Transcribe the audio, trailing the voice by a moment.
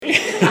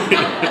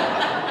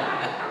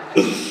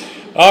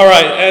All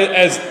right,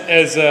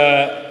 as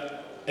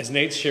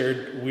Nate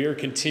shared, we are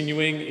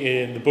continuing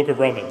in the book of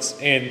Romans,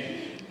 and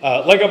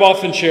like I've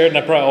often shared, and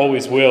I probably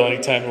always will,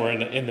 anytime we're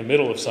in the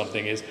middle of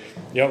something, is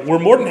we're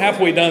more than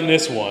halfway done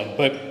this one,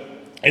 but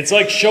it's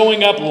like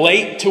showing up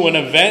late to an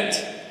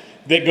event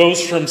that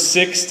goes from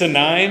 6 to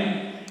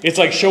 9. It's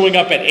like showing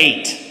up at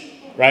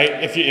 8,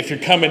 right? If you're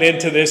coming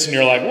into this and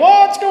you're like,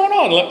 what's going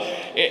on?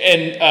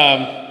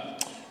 And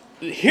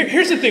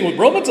here's the thing, with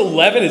Romans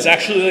 11 is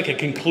actually like a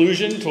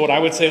conclusion to what I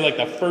would say like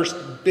the first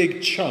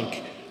big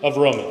chunk of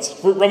Romans.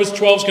 Romans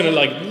 12 is going to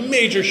like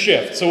major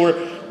shift. So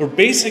we're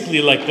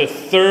basically like the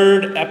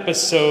third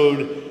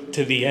episode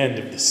to the end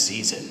of the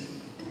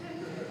season.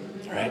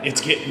 All right,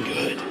 it's getting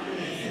good.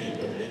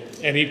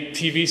 Any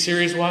TV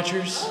series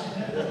watchers?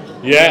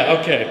 Yeah,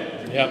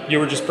 okay. Yeah, you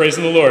were just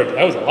praising the Lord.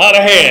 That was a lot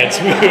of hands.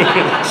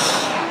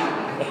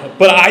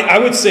 But I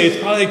would say it's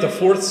probably like the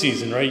fourth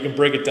season, right? You can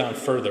break it down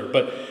further.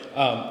 But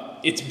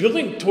it's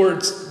building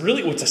towards,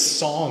 really, it's a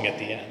song at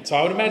the end. So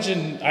I would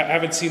imagine, I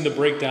haven't seen the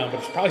breakdown,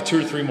 but it's probably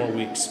 2 or 3 more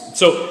weeks.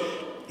 So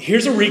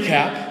here's a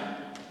recap.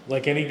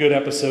 Like any good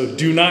episode,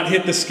 do not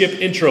hit the skip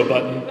intro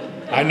button.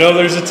 I know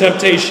there's a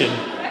temptation.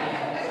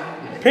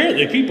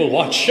 Apparently people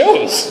watch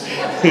shows.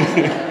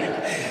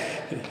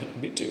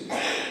 Me too.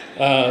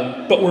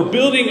 But we're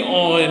building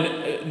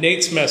on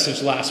Nate's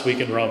message last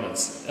week in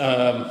Romans.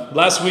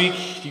 Last week,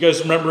 you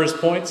guys remember his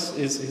points?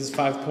 His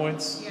 5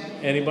 points? Yeah.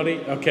 Anybody?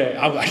 Okay,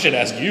 I should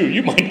ask you.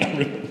 You might not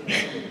remember.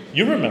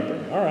 You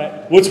remember. All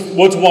right. What's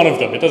one of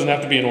them? It doesn't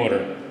have to be in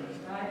order.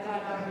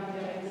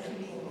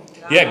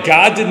 Yeah,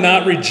 God did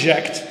not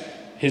reject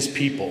his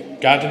people.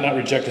 God did not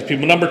reject his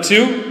people. Number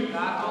 2?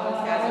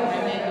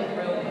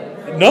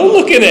 No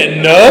looking at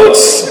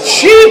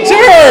notes.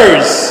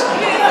 Cheaters!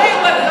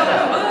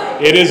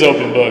 It is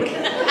open book.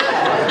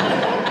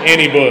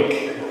 Any book.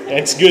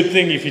 It's a good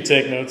thing if you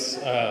take notes.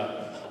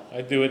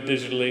 I do it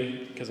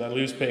digitally because I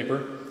lose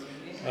paper.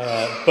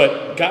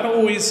 But God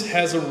always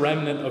has a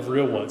remnant of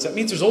real ones. That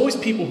means there's always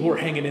people who are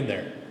hanging in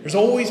there. There's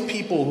always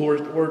people who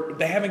are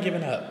they haven't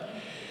given up.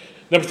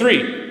 Number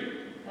 3.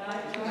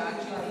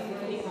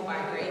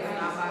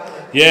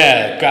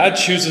 Yeah, God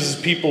chooses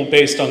his people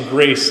based on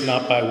grace,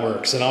 not by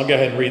works. And I'll go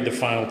ahead and read the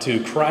final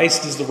 2.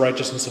 Christ is the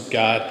righteousness of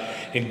God,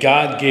 and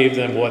God gave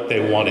them what they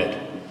wanted.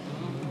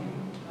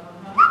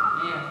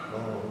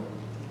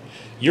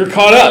 You're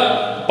caught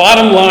up.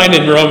 Bottom line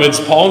in Romans,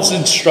 Paul's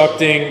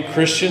instructing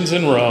Christians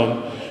in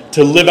Rome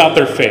to live out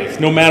their faith,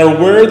 no matter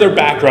where their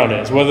background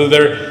is, whether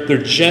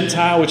they're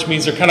Gentile, which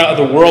means they're kind of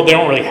the world, they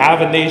don't really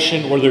have a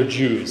nation, or they're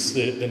Jews,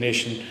 the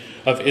nation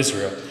of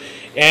Israel.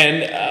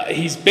 And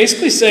he's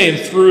basically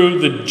saying through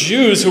the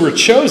Jews who were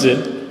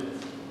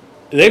chosen,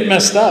 they've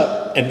messed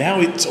up, and now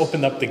it's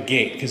opened up the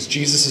gate because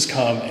Jesus has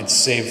come and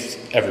saved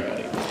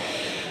everybody.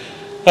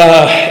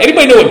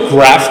 Anybody know what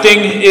grafting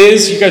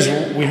is? You guys,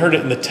 we heard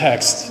it in the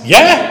text.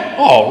 Yeah?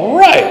 All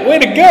right. Way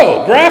to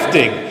go.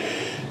 Grafting.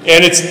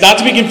 And it's not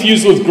to be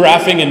confused with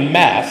graphing in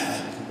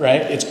math,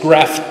 right? It's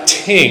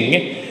grafting.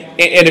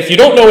 And if you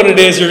don't know what it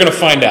is, you're going to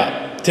find out.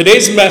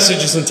 Today's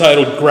message is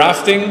entitled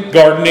Grafting,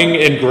 Gardening,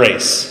 and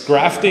Grace.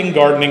 Grafting,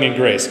 Gardening, and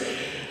Grace.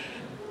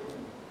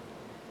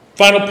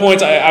 Final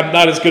points. I'm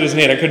not as good as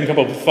Nate. I couldn't come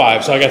up with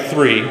 5, so I got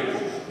 3.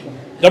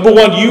 Number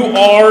 1, you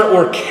are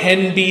or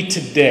can be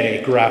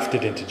today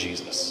grafted into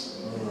Jesus.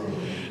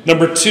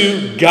 Number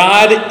 2,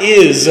 God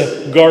is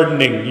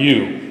gardening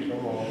you.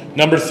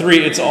 Number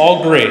 3, it's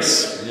all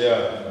grace.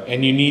 Yeah.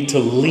 And you need to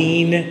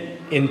lean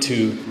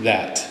into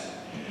that.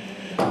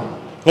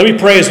 Let me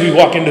pray as we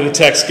walk into the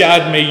text.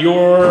 God, may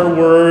your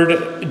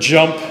word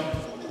jump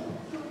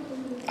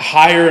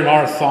higher in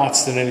our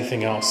thoughts than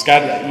anything else.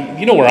 God,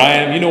 you know where I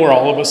am. You know where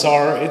all of us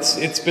are.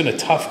 It's been a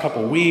tough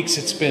couple weeks.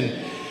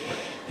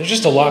 There's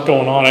just a lot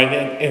going on.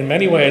 And in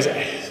many ways,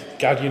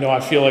 God, I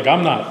feel like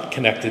I'm not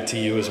connected to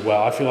you as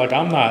well. I feel like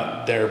I'm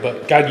not there.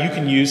 But God, you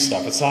can use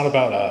stuff. It's not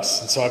about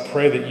us. And so I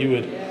pray that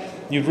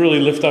you'd really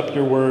lift up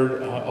your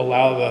word,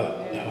 allow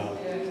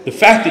the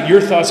fact that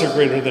your thoughts are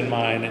greater than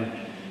mine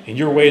and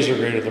your ways are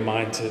greater than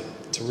mine to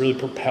really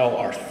propel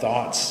our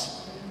thoughts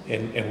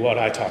and what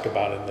I talk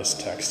about in this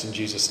text. In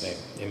Jesus' name,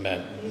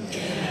 amen.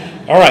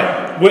 All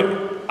right.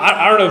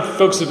 I don't know,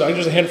 folks,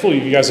 there's a handful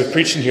of you guys have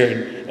preached in here.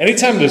 And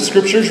anytime the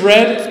scripture's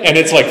read and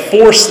it's like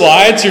 4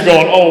 slides, you're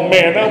going, oh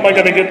man, how am I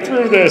going to get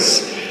through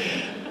this?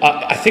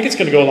 I think it's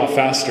going to go a lot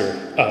faster.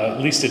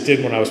 At least it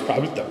did when I was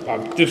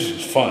this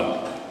was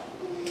fun.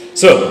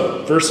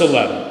 So, verse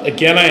 11.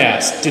 Again, I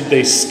ask, did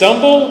they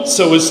stumble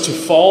so as to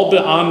fall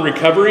beyond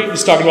recovery?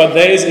 He's talking about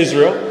they as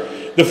Israel.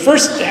 The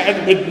first,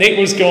 what Nate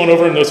was going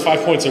over in those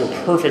 5 points are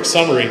a perfect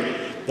summary.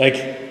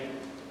 Like,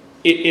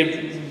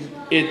 it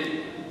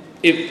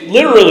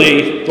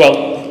literally,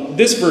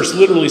 this verse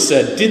literally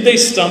said, did they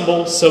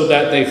stumble so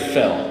that they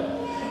fell?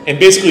 And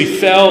basically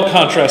fell,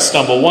 contrast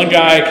stumble. One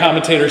guy, a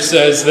commentator,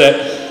 says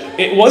that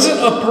it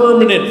wasn't a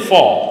permanent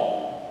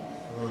fall,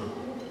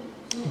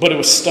 but it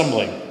was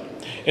stumbling.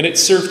 And it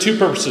served 2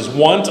 purposes.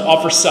 1, to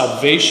offer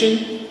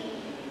salvation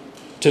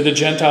to the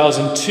Gentiles,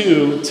 and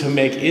 2, to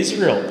make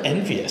Israel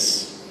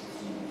envious.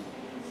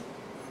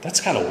 That's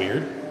kind of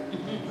weird.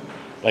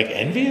 Like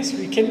envious? Are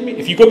you kidding me?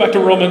 If you go back to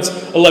Romans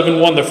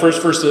 11:1, the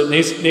first verse that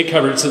Nate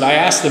covered, it said, I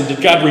asked them,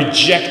 did God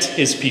reject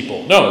his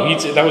people? No,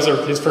 that was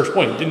his first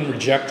point. He didn't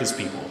reject his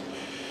people.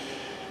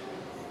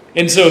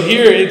 And so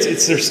here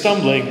they're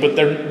stumbling, but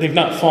they've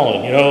not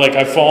fallen. You know, like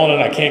I've fallen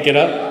and I can't get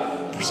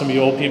up. For some of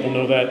you old people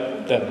know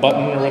that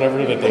button or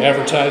whatever that they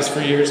advertised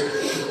for years.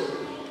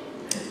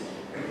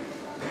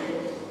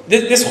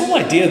 This whole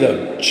idea,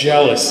 though,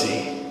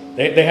 jealousy,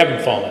 they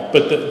haven't fallen.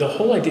 But the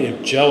whole idea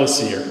of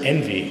jealousy or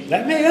envy,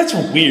 that's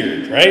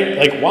weird, right?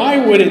 Like,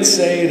 why would it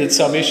say that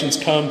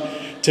salvation's come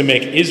to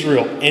make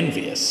Israel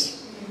envious?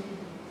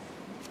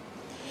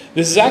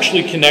 This is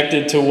actually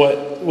connected to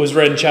what was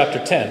read in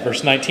chapter 10,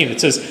 verse 19.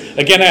 It says,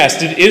 again I asked,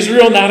 did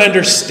Israel not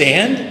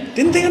understand?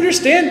 Didn't they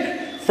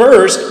understand?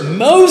 First,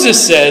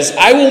 Moses says,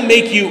 I will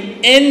make you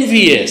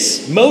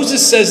envious.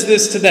 Moses says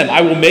this to them,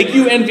 I will make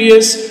you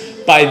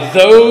envious by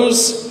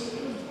those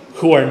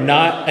who are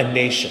not a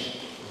nation.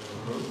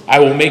 I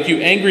will make you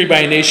angry by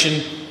a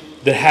nation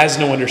that has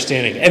no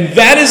understanding. And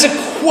that is a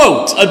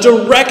quote, a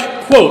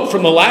direct quote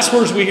from the last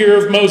words we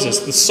hear of Moses,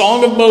 the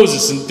Song of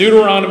Moses in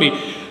Deuteronomy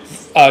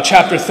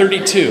chapter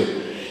 32.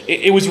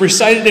 It was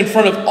recited in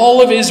front of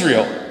all of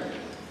Israel.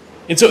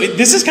 And so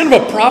this is kind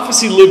of a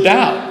prophecy lived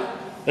out.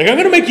 Like, I'm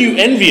going to make you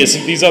envious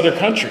of these other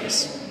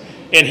countries.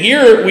 And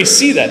here we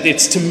see that.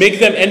 It's to make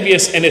them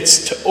envious, and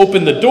it's to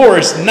open the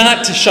doors,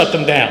 not to shut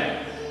them down.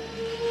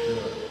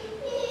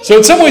 So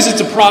in some ways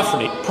it's a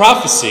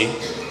prophecy,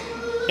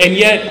 and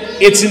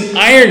yet it's an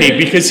irony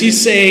because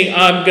he's saying,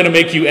 I'm going to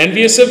make you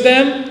envious of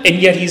them, and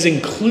yet he's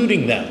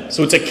including them.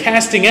 So it's a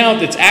casting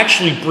out that's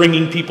actually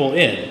bringing people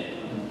in.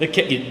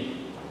 You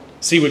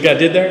see what God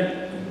did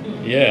there?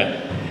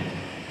 Yeah.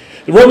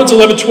 In Romans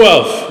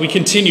 11:12, we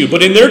continue.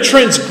 But if their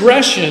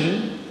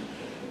transgression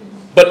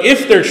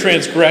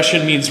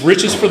means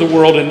riches for the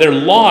world and their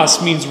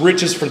loss means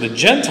riches for the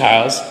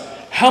Gentiles,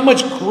 how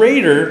much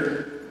greater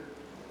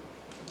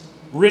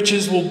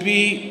riches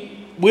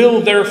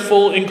will their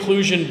full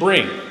inclusion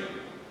bring?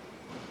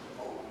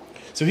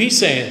 So he's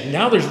saying,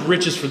 now there's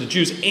riches for the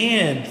Jews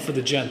and for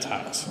the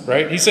Gentiles,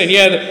 right? He's saying,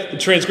 the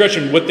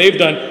transgression, what they've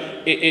done,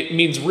 it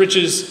means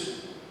riches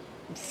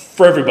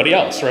for everybody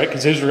else, right?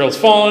 Because Israel's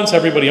fallen, so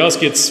everybody else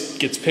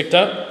gets picked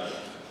up.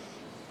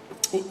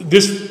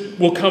 This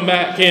will come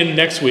back in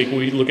next week when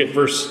we look at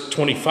verse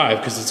 25,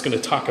 because it's going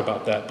to talk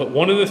about that. But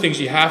one of the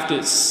things you have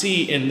to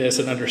see in this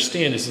and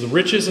understand is the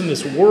riches in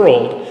this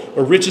world,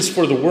 or riches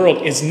for the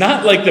world, is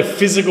not like the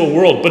physical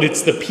world, but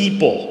it's the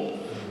people.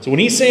 So when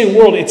he's saying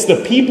world, it's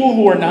the people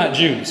who are not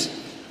Jews.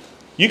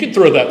 You can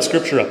throw that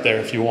scripture up there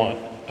if you want.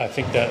 I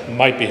think that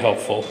might be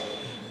helpful.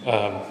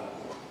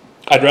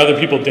 I'd rather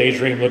people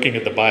daydream looking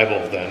at the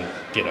Bible than,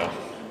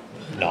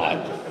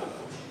 not.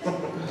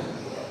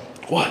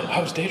 What? I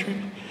was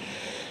daydreaming?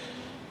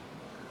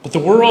 But the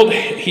world,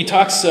 he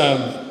talks,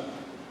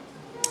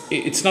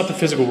 it's not the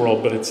physical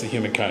world, but it's the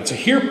humankind. So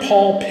here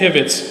Paul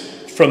pivots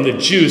from the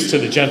Jews to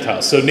the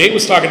Gentiles. So Nate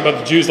was talking about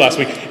the Jews last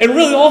week, and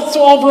really all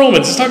of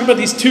Romans is talking about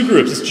these two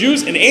groups. It's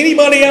Jews and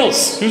anybody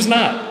else who's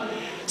not.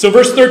 So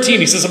verse 13,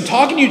 he says, I'm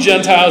talking to you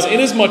Gentiles,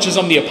 inasmuch as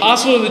I'm the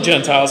apostle of the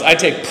Gentiles, I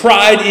take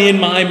pride in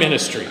my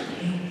ministry.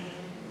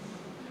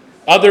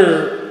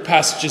 Other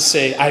passages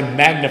say, I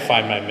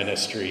magnify my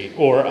ministry,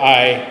 or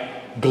I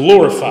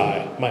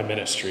glorify my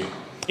ministry,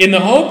 in the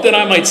hope that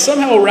I might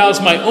somehow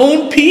arouse my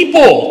own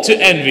people to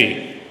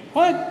envy.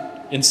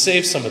 What? And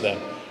save some of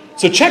them.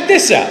 So check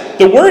this out.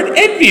 The word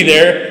envy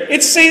there,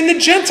 it's saying the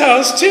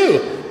Gentiles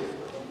too.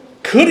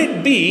 Could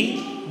it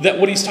be that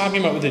what he's talking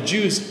about with the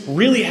Jews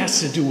really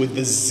has to do with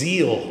the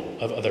zeal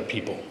of other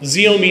people?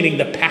 Zeal meaning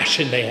the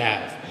passion they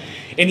have.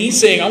 And he's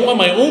saying, I want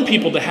my own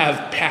people to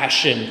have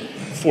passion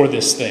for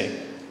this thing.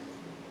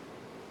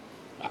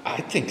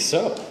 I think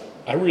so.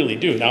 I really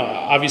do. Now,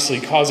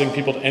 obviously, causing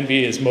people to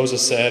envy, as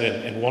Moses said,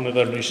 and one of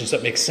the other nations,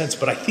 that makes sense.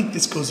 But I think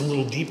this goes a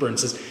little deeper and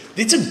says,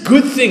 it's a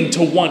good thing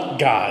to want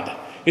God.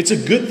 It's a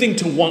good thing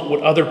to want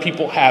what other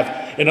people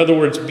have. In other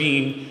words,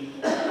 being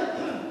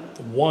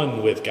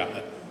one with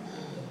God.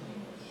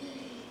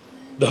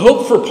 The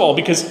hope for Paul,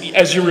 because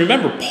as you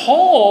remember,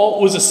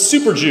 Paul was a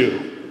super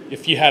Jew,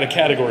 if you had a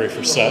category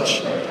for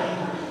such.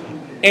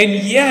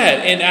 And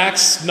yet, in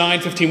Acts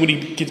 9:15, when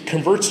he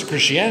converts to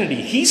Christianity,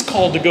 he's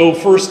called to go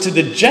first to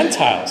the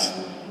Gentiles.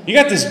 You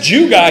got this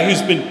Jew guy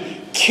who's been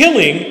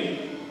killing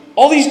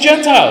all these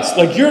Gentiles.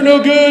 Like, you're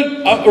no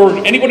good,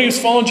 or anybody who's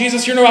following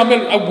Jesus,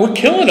 we're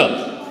killing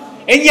them.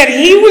 And yet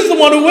he was the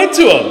one who went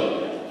to him.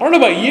 I don't know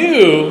about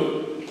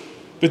you,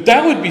 but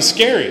that would be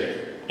scary.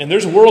 And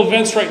there's world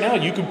events right now.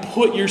 You could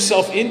put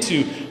yourself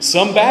into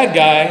some bad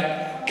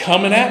guy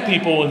coming at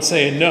people and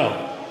saying, no,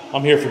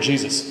 I'm here for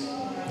Jesus.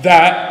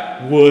 That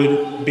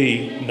would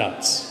be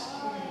nuts.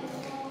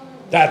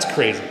 That's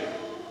crazy.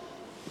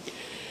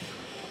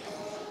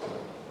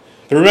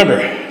 But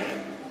remember,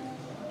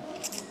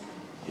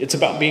 it's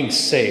about being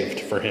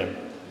saved for him.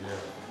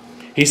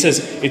 He says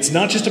it's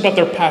not just about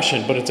their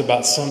passion, but it's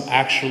about some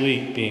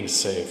actually being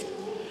saved.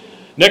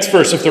 Next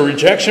verse, if the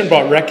rejection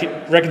brought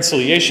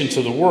reconciliation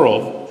to the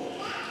world,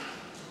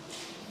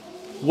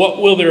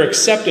 What will their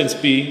acceptance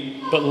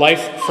be but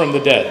life from the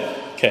dead?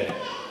 Okay,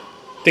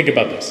 think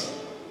about this.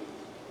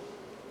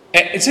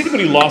 Has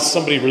anybody lost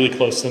somebody really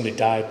close to them, they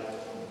died?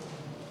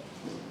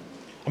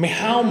 I mean,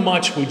 how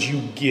much would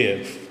you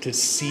give to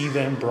see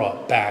them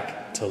brought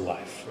back to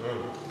life?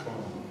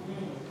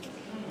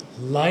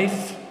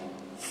 Life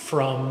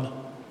from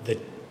the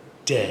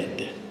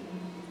dead.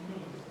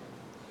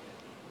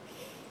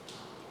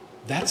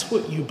 That's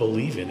what you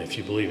believe in if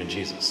you believe in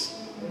Jesus.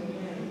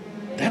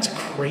 That's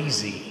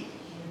crazy.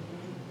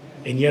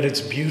 And yet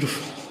it's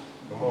beautiful.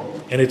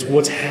 And it's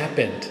what's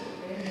happened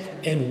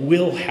and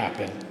will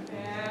happen.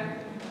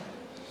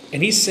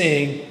 And he's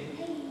saying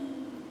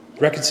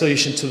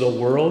reconciliation to the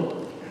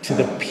world, to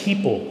the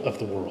people of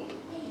the world.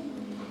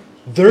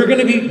 You're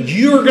going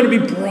to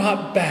be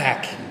brought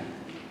back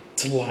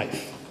to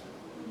life.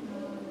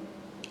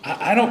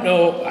 I don't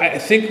know. I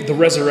think the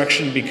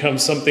resurrection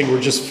becomes something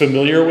we're just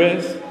familiar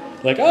with.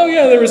 Like, oh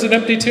yeah, there was an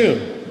empty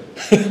tomb.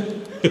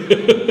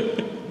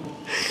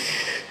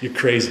 You're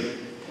crazy.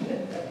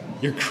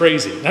 You're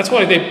crazy. That's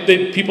why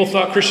people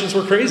thought Christians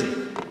were crazy.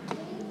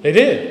 They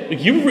did.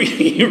 Like, you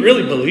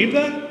really believe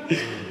that?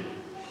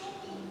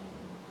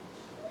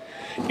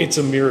 It's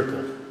a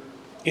miracle.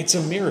 It's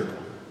a miracle.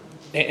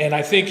 And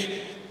I think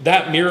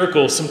that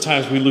miracle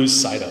sometimes we lose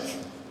sight of.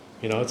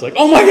 You know, it's like,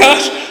 oh my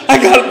gosh,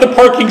 I got the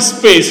parking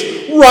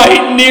space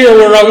right near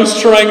where I was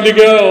trying to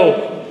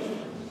go.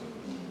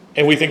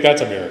 And we think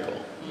that's a miracle.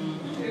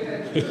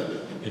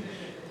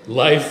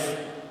 Life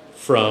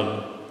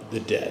from the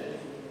dead.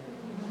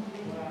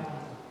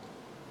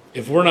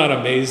 If we're not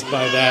amazed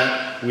by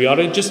that, we ought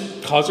to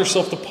just cause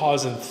ourselves to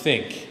pause and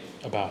think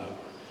about it.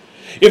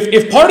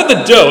 If part of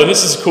the dough, and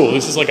this is cool,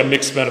 this is like a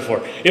mixed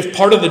metaphor. If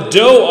part of the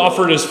dough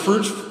offered as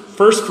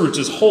first fruits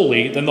is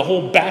holy, then the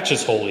whole batch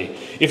is holy.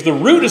 If the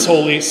root is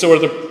holy, so are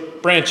the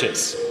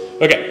branches.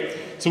 Okay,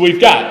 so we've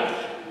got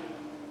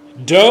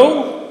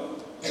dough.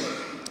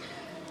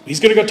 He's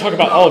going to go talk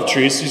about olive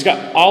trees. So he's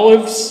got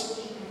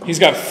olives. He's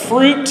got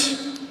fruit,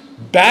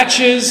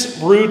 batches,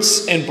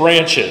 roots, and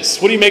branches.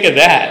 What do you make of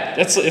that?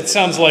 It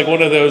sounds like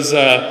one of those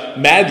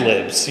Mad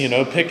Libs, you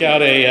know, pick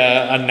out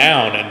a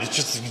noun and it's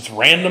just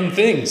random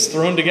things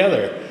thrown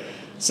together.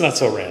 It's not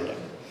so random.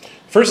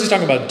 First he's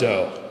talking about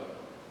dough.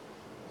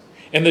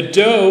 And the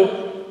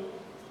dough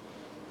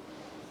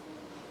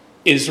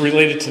is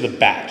related to the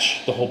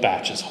batch. The whole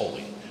batch is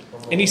holy.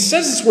 And he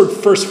says this word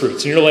first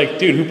fruits. And you're like,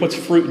 dude, who puts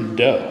fruit in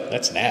dough?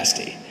 That's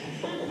nasty.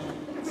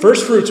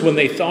 First fruits, when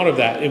they thought of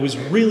that, it was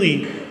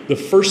really the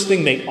first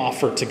thing they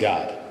offered to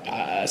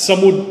God.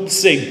 Some would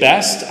say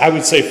best. I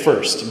would say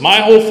first. My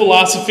whole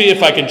philosophy,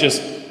 if I can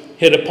just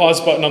hit a pause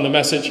button on the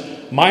message,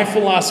 my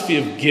philosophy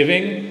of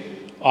giving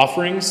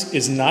offerings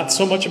is not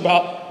so much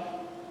about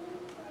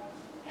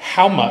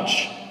how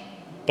much,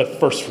 but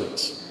first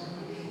fruits.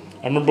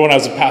 I remember when I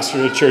was a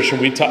pastor at a church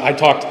and I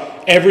talked,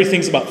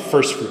 everything's about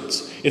first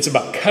fruits. It's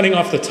about cutting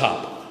off the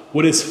top.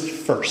 What is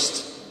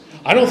first?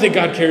 I don't think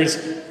God cares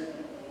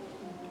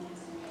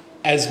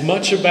as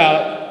much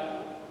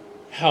about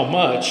how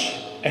much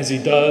as he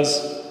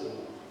does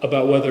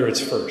about whether it's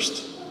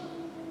first.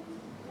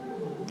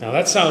 Now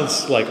that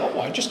sounds like, oh,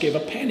 I just gave a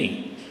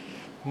penny.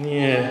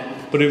 Yeah,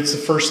 but it's the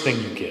first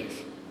thing you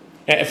give.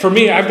 And for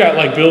me, I've got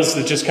like bills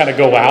that just kind of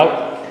go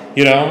out.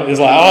 You know, it's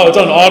like, oh, it's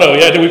on auto.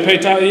 Yeah, did we pay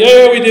time?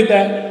 Yeah, we did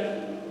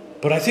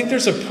that. But I think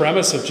there's a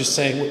premise of just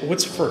saying,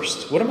 what's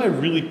first? What am I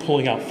really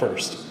pulling out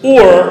first?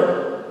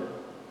 Or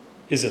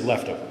is it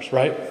leftovers,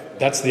 right?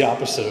 That's the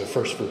opposite of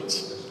first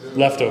fruits.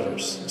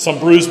 Leftovers. Some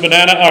bruised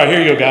banana. All right,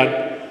 here you go, God.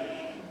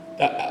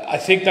 I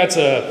think that's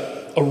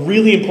a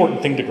really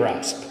important thing to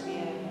grasp.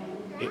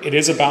 It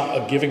is about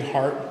a giving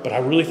heart, but I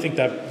really think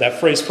that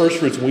phrase first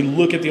fruits, when we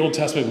look at the Old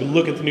Testament, we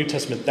look at the New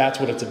Testament, that's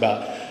what it's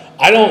about.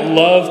 I don't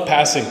love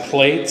passing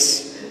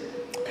plates,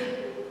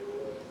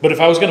 but if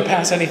I was going to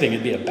pass anything,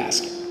 it'd be a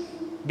basket.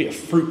 It'd be a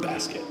fruit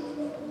basket.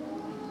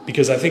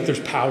 Because I think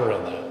there's power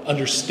in that,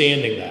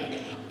 understanding that.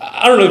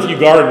 I don't know if you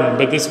garden,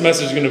 but this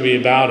message is going to be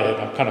about it.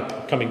 I'm kind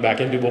of coming back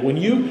into it. But when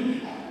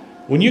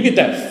you get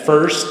that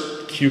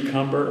first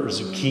cucumber or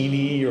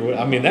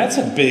zucchini, that's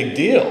a big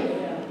deal.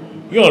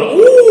 You're going,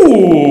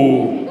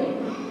 ooh,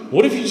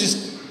 what if you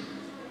just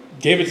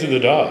gave it to the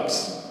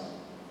dogs?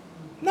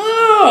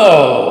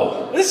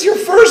 No, this is your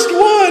first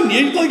one.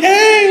 You're like,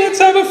 hey, let's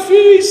have a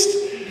feast.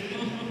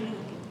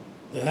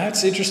 And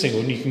that's interesting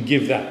when you can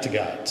give that to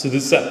God. So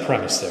there's that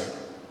premise there.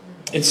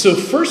 And so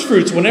first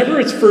fruits, whenever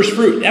it's first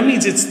fruit, that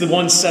means it's the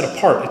one set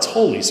apart. It's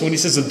holy. So when he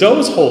says the dough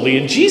is holy,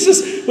 and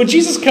when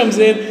Jesus comes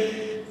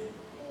in,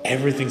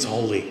 everything's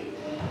holy.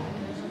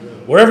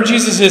 Wherever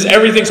Jesus is,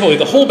 everything's holy.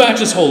 The whole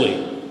batch is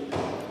holy.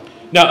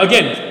 Now,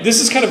 again, this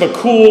is kind of a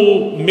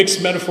cool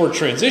mixed metaphor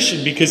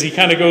transition because he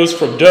kind of goes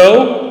from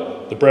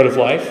dough, the bread of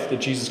life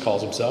that Jesus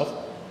calls himself,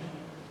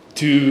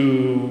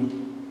 to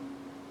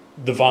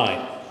the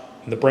vine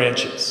and the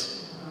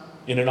branches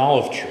in an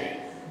olive tree.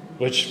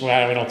 Which, we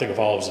don't think of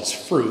olives as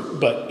fruit,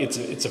 but it's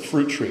a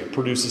fruit tree. It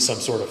produces some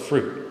sort of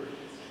fruit.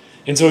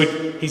 And so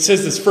he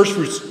says this first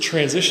fruit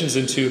transitions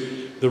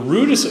into if the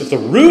root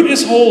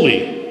is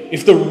holy,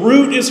 If the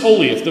root is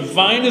holy, if the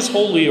vine is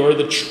holy, or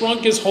the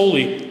trunk is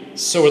holy,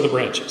 so are the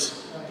branches.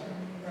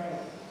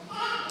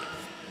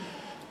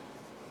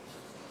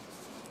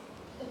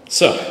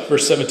 So,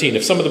 verse 17,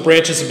 if some of the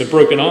branches have been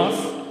broken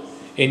off,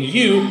 and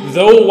you,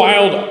 though a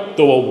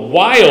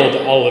wild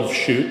olive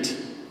shoot,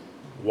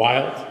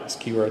 wild, that's a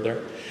key word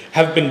there,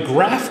 have been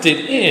grafted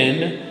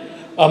in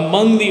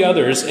among the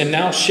others, and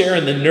now share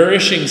in the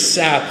nourishing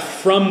sap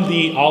from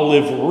the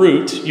olive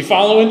root. You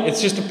following?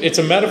 It's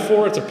a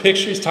metaphor, it's a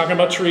picture. He's talking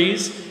about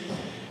trees.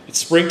 It's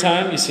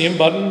springtime, you see them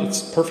budding.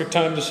 It's perfect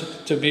time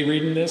to be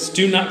reading this.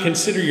 Do not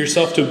consider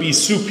yourself to be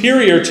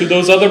superior to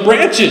those other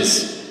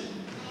branches.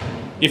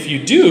 If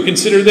you do,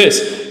 consider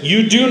this.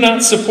 You do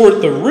not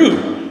support the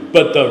root,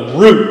 but the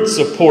root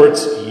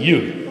supports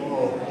you.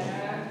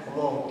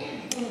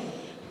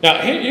 Now,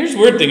 here's the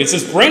weird thing. It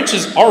says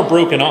branches are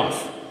broken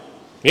off.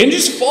 They didn't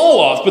just fall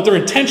off, but they're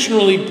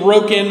intentionally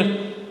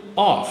broken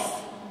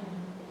off.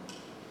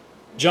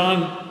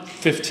 John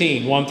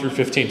 15, 1 through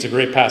 15. It's a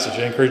great passage.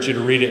 I encourage you to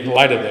read it in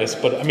light of this.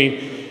 But,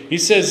 he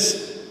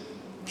says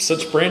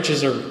such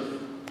branches are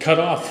cut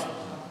off,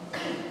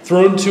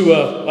 thrown to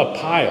a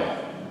pile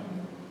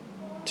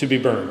to be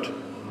burned.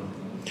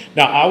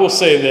 Now, I will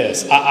say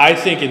this. I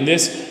think in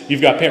this,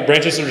 you've got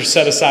branches that are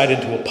set aside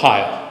into a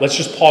pile. Let's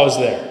just pause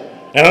there.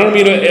 And I don't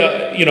mean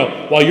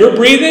to, while you're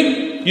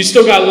breathing, you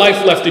still got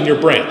life left in your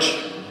branch.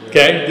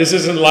 Okay? This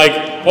isn't like,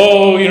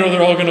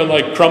 they're all going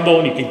to crumble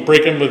and you can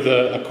break them with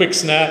a quick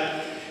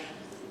snap.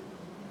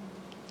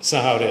 That's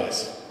not how it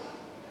is.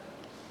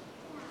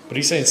 But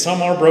he's saying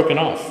some are broken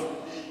off.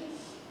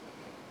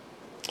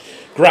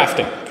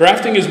 Grafting.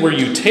 Grafting is where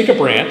you take a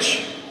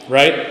branch,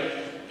 right?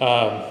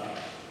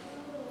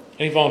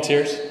 Any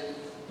volunteers?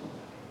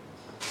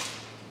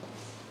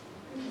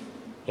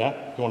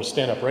 Yeah? You want to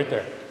stand up right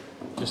there?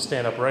 Just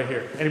stand up right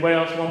here. Anybody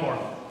else? One more.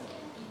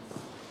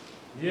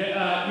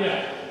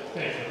 Yeah.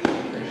 Thank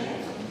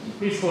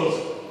you. He's close.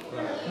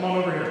 Come on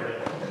over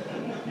here.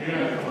 You're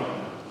going to come on.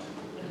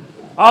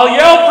 I'll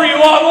yell for you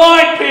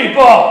online,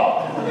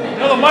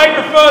 people! The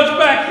microphone's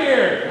back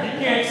here.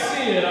 You can't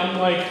see it. I'm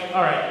like,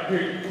 all right,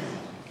 here.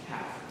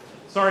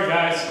 Sorry,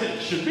 guys.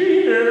 It should be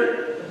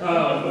here.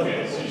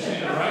 Okay, so you're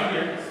standing right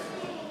here.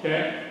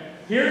 Okay.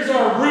 Here's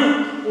our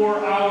root or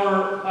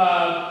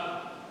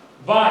our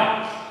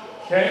vine.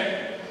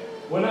 Okay.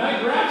 When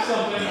I grab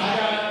something,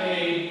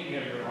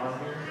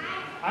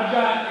 I've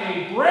got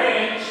a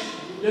branch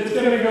that's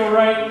going to go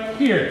right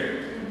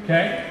here.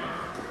 Okay.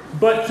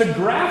 But to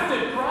graft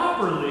it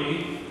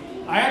properly,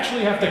 I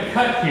actually have to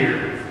cut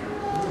here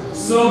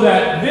so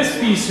that this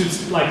piece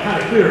is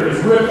kind of clear.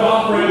 It's ripped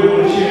off right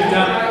when it shoots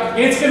down.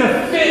 It's going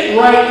to fit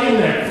right in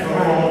there.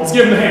 Let's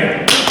give him a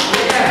hand.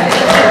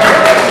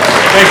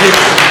 Thank you.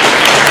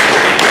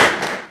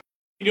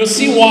 You'll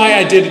see why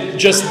I did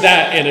just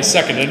that in a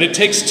second. And it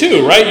takes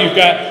two, right? You've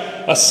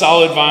got a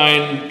solid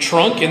vine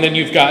trunk, and then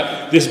you've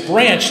got this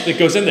branch that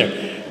goes in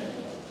there.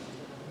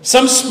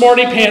 Some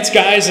smarty pants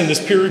guys in this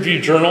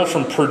peer-reviewed journal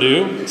from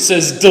Purdue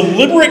says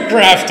deliberate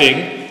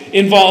grafting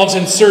involves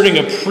inserting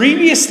a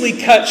previously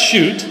cut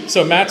shoot,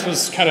 so Matt's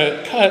was kind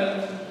of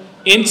cut,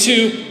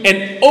 into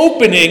an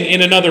opening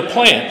in another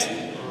plant,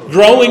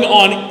 growing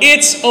on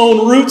its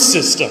own root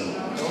system.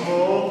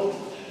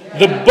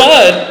 The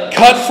bud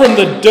cut from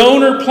the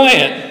donor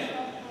plant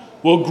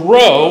will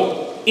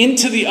grow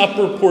into the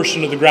upper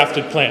portion of the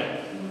grafted plant.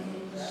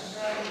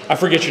 I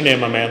forget your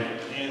name, my man.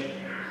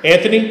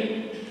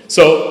 Anthony?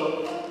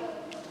 So,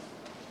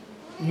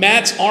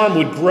 Matt's arm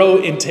would grow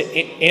into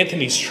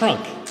Anthony's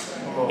trunk.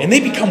 And they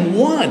become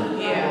one.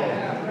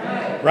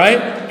 Right?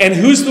 And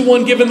who's the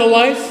one given the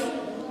life?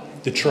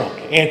 The trunk.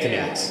 Anthony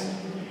is.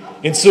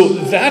 And so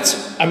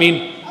that's,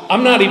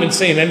 I'm not even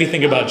saying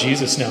anything about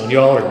Jesus now, and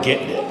y'all are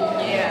getting it.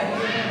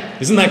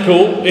 Isn't that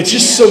cool? It's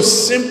just so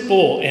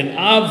simple and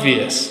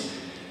obvious.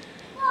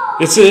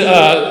 It's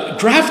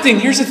grafting,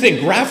 here's the thing.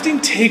 Grafting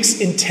takes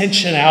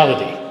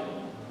intentionality.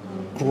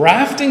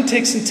 Grafting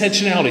takes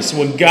intentionality. So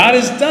when God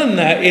has done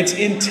that, it's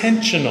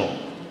intentional.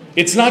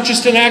 It's not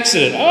just an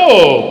accident.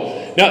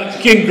 Oh, now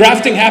can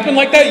grafting happen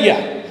like that? Yeah,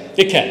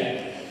 it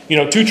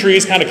can. Two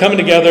trees kind of coming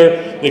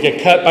together, they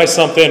get cut by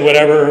something,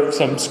 whatever,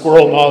 some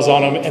squirrel gnaws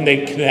on them, and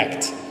they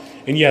connect.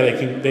 And yeah,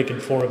 they can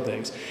form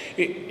things.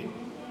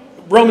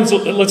 Romans,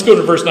 let's go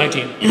to verse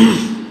 19.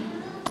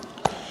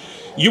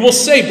 You will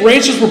say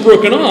branches were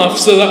broken off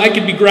so that I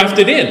could be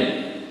grafted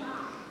in.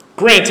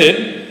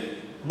 Granted,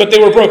 but they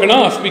were broken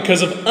off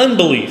because of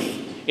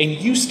unbelief, and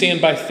you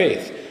stand by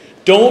faith.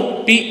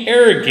 Don't be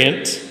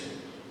arrogant,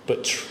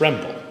 but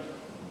tremble.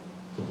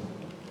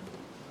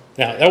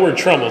 Now, that word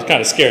tremble is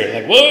kind of scary.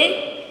 Like,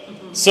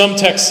 what? Some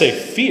texts say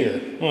fear.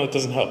 Well, it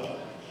doesn't help.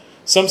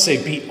 Some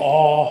say be in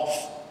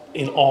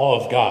awe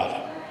of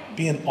God.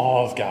 Be in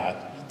awe of God.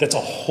 That's a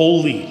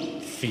holy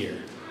fear.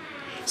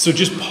 So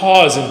just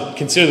pause and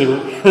consider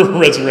the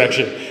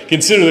resurrection.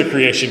 Consider the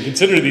creation.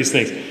 Consider these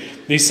things.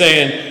 He's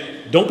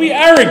saying, don't be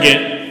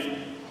arrogant,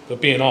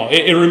 but be in awe.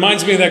 It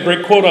reminds me of that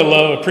great quote I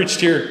love. I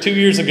preached here 2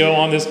 years ago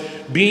on this.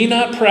 Be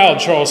not proud,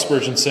 Charles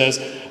Spurgeon says,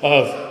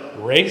 of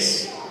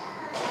race,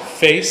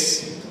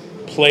 face,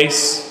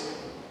 place,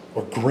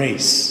 or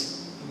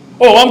grace.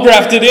 Oh, I'm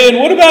grafted in.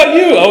 What about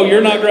you? Oh,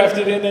 you're not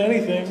grafted into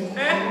anything.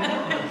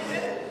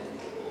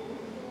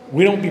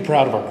 We don't be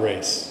proud of our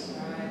grace.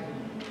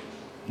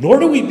 Nor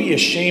do we be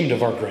ashamed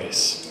of our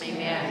grace.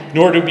 Amen.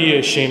 Nor do we be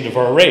ashamed of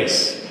our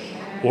race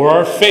or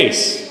our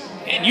face.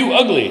 Man, you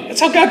ugly. That's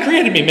how God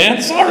created me,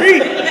 man.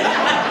 Sorry.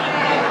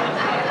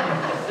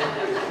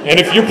 And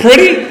if you're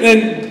pretty,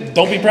 then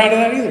don't be proud of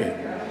that either.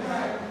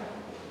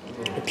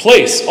 A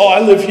place. Oh,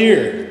 I live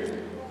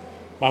here.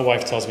 My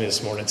wife tells me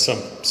this morning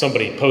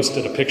somebody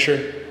posted a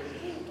picture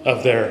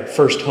of their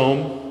first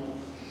home,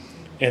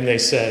 and they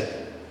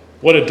said,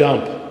 "What a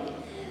dump."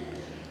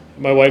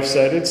 My wife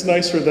said, "It's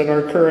nicer than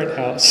our current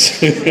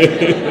house."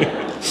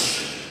 A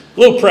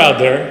little proud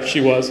there,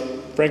 she was.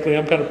 Frankly,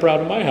 I'm kind of proud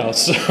of my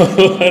house, so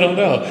I don't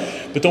know.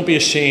 But don't be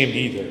ashamed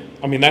either.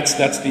 I mean, that's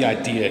the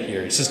idea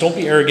here. He says, don't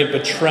be arrogant,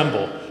 but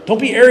tremble. Don't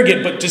be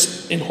arrogant, but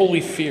just in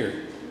holy fear.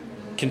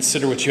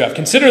 Consider what you have.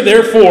 Consider,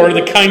 therefore,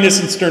 the kindness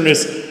and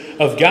sternness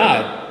of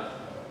God.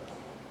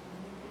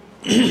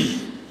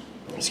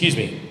 Excuse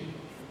me.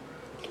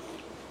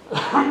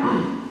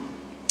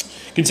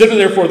 Consider,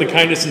 therefore, the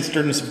kindness and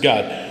sternness of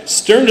God.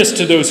 Sternness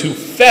to those who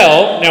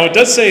fell. Now, it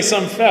does say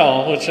some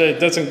fell, which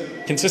doesn't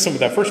consistent with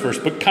that first verse,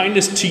 but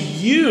kindness to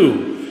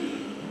you,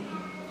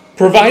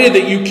 provided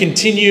that you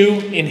continue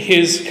in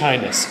his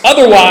kindness.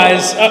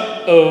 Otherwise,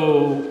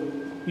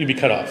 you'd be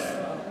cut off.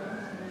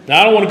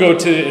 Now, I don't want to go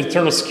to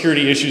eternal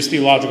security issues,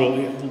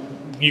 theological.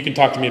 You can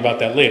talk to me about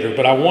that later,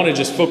 but I want to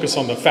just focus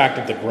on the fact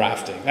of the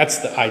grafting. That's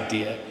the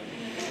idea.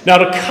 Now,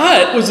 to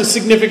cut was a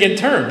significant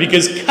term,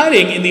 because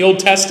cutting in the Old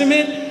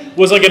Testament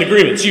was like an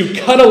agreement. So you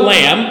cut a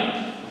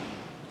lamb,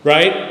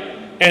 right?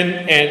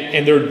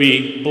 And there would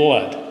be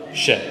blood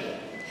shed.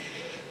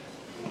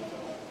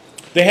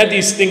 They had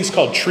these things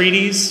called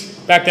treaties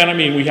back then. I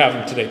mean, we have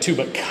them today too,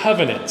 but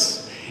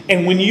covenants.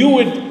 And when you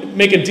would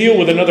make a deal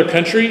with another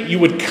country, you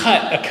would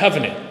cut a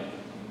covenant.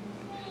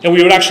 And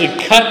we would actually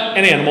cut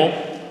an animal.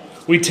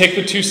 We'd take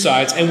the two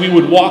sides and we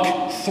would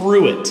walk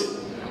through it.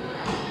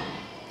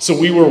 So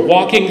we were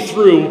walking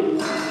through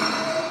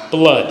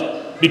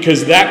blood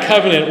because that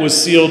covenant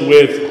was sealed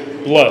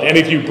with blood. And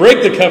if you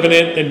break the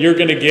covenant, then you're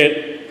going to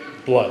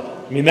get blood.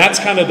 I mean, that's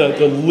kind of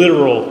the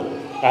literal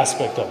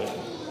aspect of it.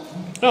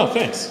 Oh,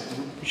 thanks.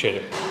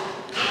 Appreciate it.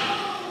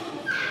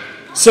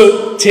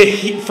 So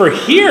for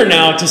here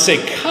now to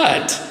say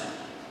cut,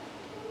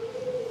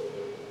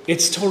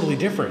 it's totally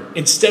different.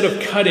 Instead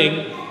of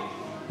cutting,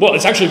 well,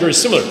 it's actually very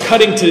similar.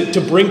 Cutting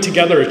to bring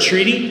together a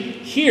treaty.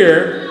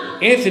 Here,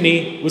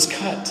 Anthony was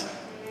cut.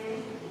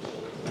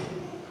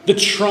 The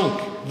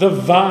trunk, the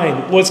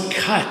vine was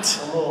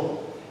cut.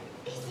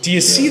 Do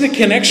you see the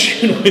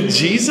connection with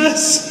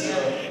Jesus?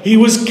 He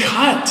was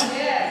cut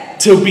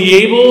to be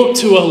able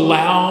to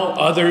allow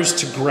others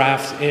to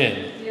graft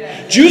in.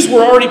 Jews were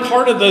already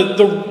part of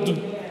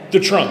the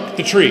trunk,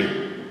 the tree.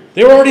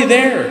 They were already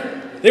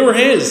there. They were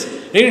his.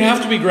 They didn't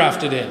have to be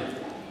grafted in.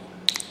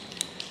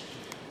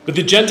 But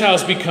the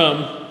Gentiles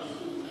become,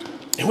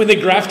 and when they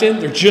graft in,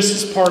 they're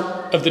just as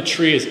part of the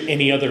tree as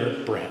any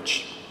other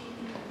branch.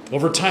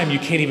 Over time, you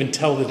can't even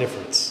tell the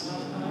difference.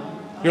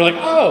 You're like,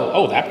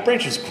 oh, that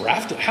branch was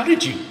grafted. How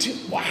did you do?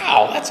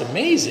 Wow, that's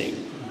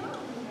amazing.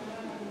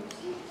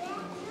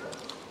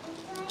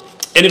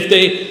 And if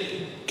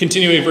they,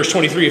 continuing in verse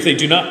 23, if they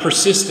do not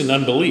persist in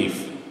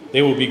unbelief,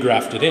 they will be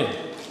grafted in.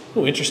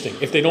 Oh, interesting.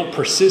 If they don't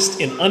persist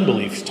in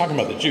unbelief, he's talking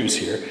about the Jews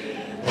here,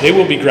 they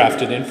will be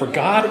grafted in, for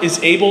God is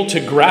able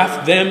to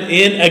graft them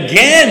in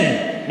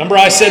again. Remember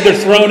I said they're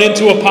thrown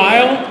into a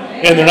pile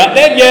and they're not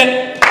dead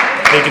yet.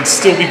 They can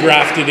still be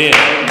grafted in.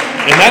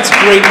 And that's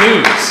great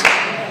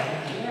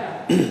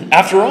news.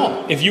 After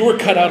all, if you were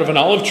cut out of an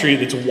olive tree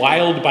that's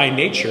wild by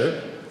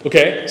nature,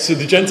 okay, so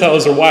the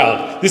Gentiles are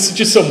wild. This is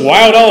just some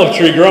wild olive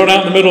tree growing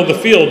out in the middle of the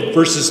field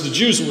versus the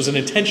Jews. It was an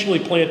intentionally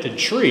planted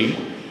tree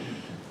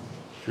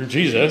through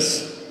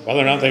Jesus, whether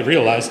or not they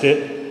realized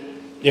it.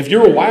 If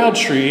you're a wild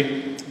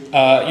tree,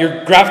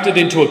 you're grafted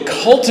into a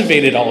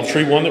cultivated olive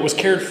tree, one that was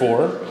cared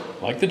for,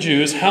 like the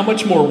Jews. How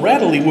much more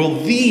readily will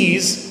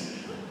these,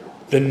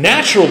 the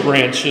natural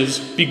branches,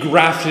 be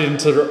grafted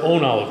into their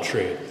own olive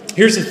tree?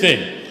 Here's the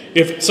thing.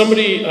 If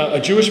somebody,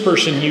 a Jewish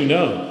person you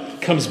know,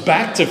 comes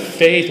back to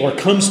faith or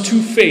comes to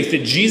faith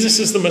that Jesus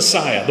is the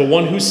Messiah, the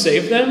one who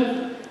saved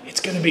them,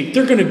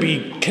 they're going to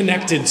be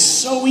connected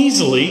so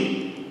easily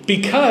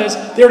because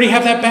they already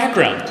have that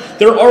background.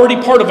 They're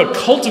already part of a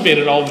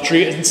cultivated olive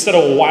tree instead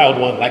of a wild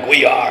one like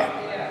we are.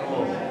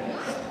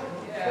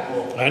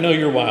 I know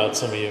you're wild,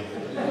 some of you.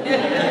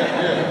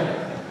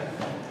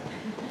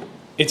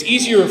 It's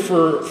easier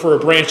for a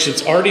branch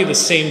that's already the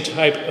same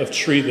type of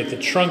tree that the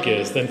trunk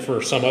is than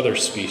for some other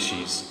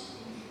species.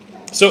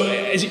 So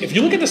if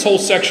you look at this whole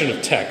section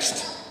of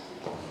text,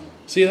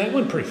 see, that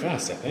went pretty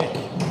fast, I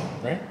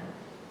think, right?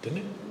 Didn't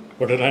it?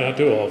 Or did I not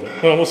do all of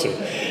it? Well, we'll see.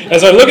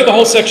 As I look at the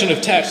whole section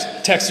of text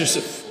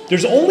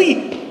there's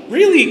only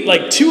really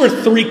like 2 or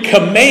 3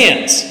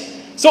 commands.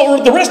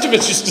 So the rest of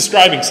it's just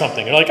describing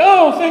something. You're like,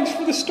 oh, thanks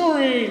for the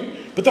story.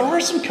 But there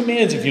are some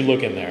commands if you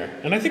look in there.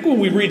 And I think when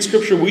we read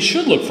Scripture, we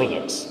should look for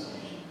those.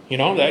 You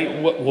know,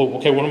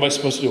 okay, what am I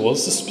supposed to do? Well,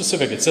 this is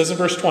specific. It says in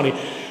verse 20,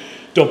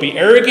 don't be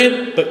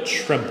arrogant, but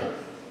tremble.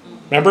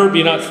 Remember,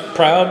 be not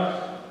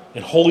proud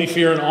and wholly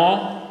fear and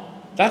awe.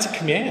 That's a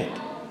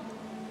command.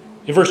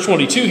 In verse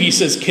 22, he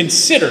says,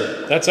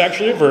 consider. That's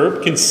actually a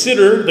verb.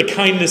 Consider the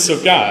kindness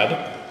of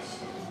God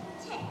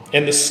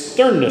and the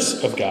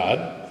sternness of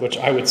God, which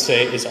I would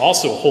say is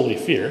also holy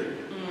fear.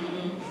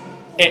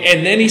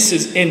 And then he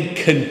says, and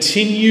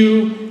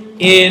continue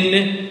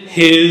in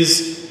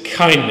his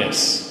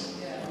kindness.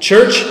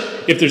 Church,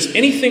 if there's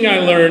anything I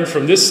learned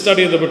from this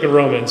study of the book of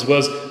Romans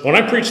was when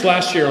I preached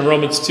last year on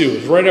Romans 2, it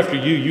was right after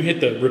you hit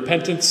the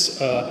repentance,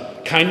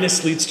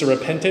 kindness leads to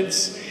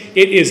repentance.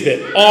 It is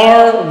that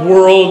our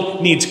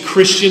world needs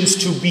Christians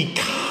to be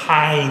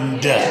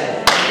kind.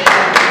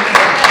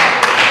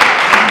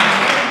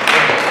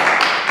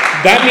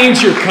 That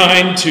means you're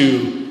kind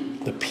to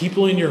the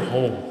people in your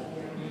home,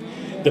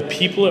 the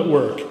people at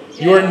work,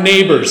 your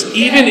neighbors,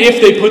 even if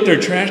they put their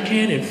trash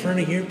can in front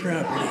of your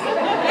property.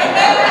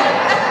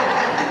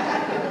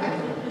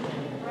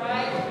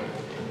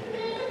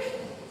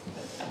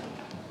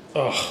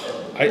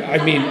 Oh,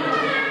 I mean,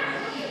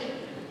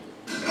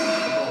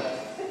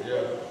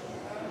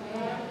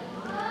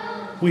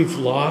 we've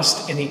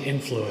lost any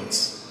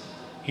influence.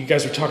 You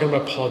guys are talking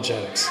about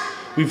apologetics.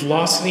 We've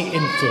lost any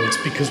influence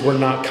because we're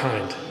not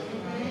kind.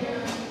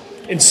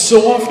 And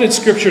so often in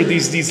Scripture,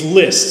 these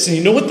lists, and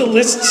you know what the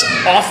lists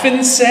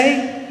often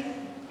say?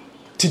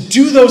 To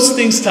do those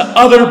things to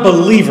other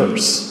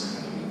believers.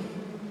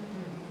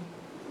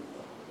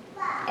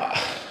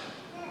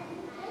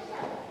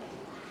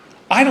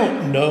 I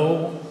don't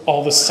know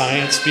all the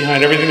science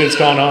behind everything that's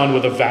gone on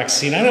with a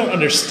vaccine. I don't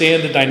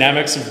understand the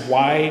dynamics of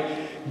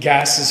why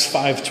gas is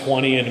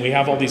 $5.20 and we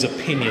have all these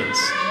opinions.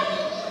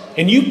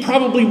 And you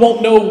probably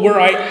won't know where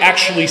I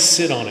actually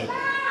sit on it.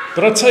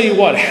 But I'll tell you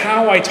what,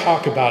 how I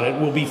talk about it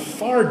will be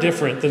far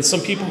different than some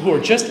people who are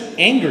just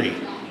angry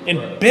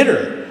and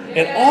bitter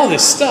and all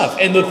this stuff.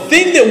 And the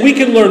thing that we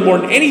can learn more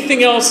than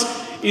anything else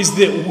is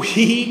that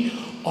we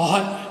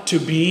ought to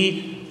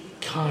be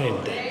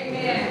kind.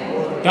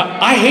 Now,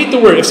 I hate the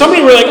word. If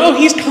somebody were like, oh,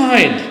 he's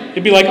kind,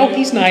 it'd be like, oh,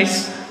 he's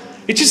nice.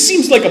 It just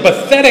seems like a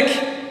pathetic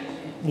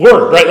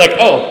word, right? Like,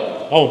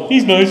 oh,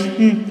 he's nice.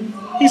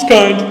 He's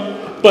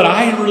kind. But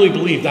I really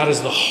believe that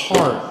is the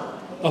heart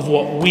of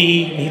what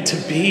we need to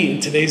be in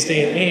today's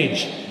day and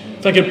age.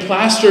 If I could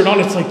plaster it on,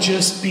 it's like,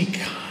 just be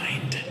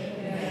kind.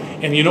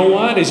 And you know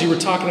what? As you were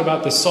talking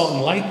about the salt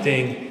and light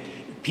thing,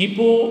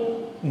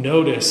 people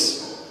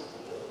notice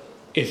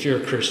if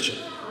you're a Christian.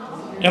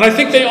 And I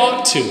think they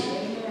ought to.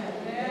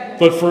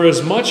 But for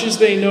as much as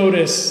they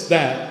notice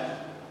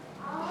that,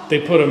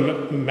 they put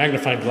a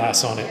magnifying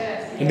glass on it.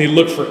 And they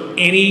look for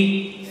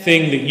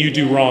anything that you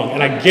do wrong.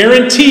 And I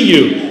guarantee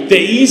you, the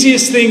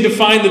easiest thing to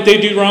find that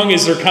they do wrong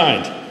is they're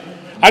kind.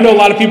 I know a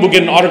lot of people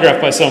get an autograph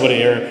by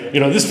somebody or,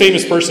 this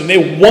famous person.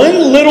 They have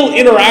one little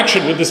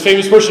interaction with this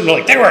famous person. They're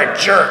like, they were a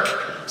jerk.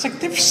 It's like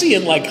they're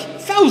seeing like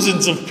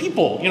thousands of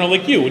people,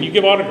 like you, when you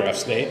give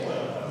autographs, Nate.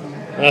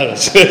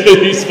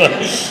 He's fun.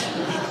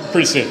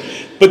 Pretty soon.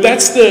 But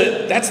that's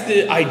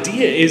the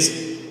idea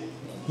is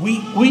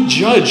we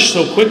judge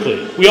so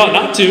quickly. We ought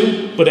not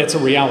to, but that's a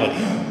reality.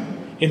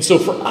 And so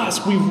for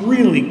us, we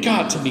really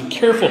got to be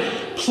careful.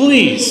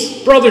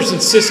 Please, brothers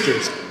and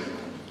sisters,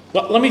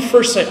 let me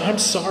first say I'm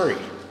sorry.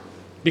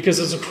 Because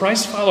as a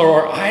Christ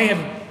follower, I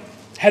have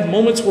had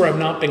moments where I've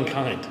not been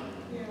kind.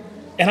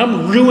 And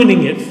I'm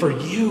ruining it for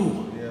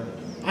you.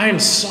 I am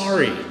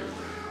sorry.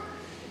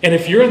 And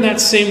if you're in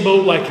that same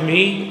boat like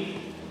me,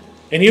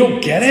 and you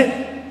don't get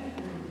it,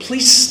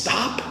 please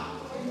stop.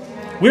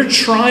 We're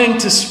trying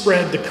to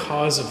spread the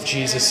cause of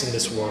Jesus in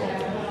this world.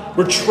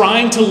 We're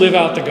trying to live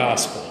out the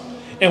gospel.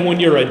 And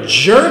when you're a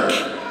jerk,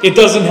 it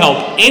doesn't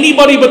help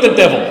anybody but the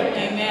devil.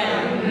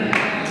 Amen.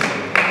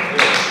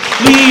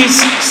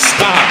 Please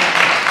stop.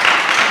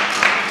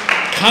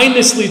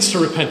 Kindness leads to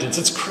repentance.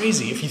 It's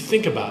crazy if you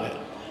think about it.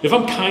 If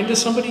I'm kind to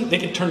somebody, they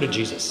can turn to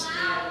Jesus.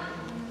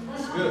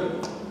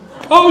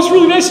 Oh, it was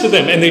really nice to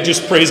them. And they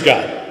just praise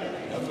God.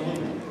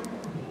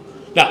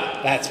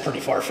 Now, that's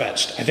pretty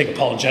far-fetched. I think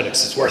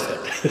apologetics is worth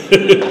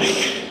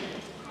it.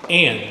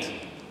 And,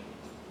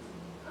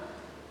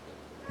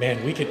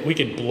 man, we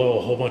could blow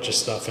a whole bunch of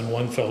stuff in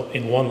one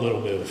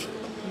little move.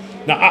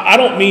 Now, I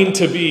don't mean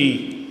to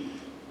be,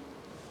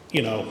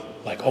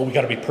 like, we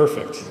got to be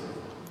perfect.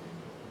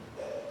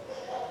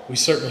 We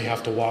certainly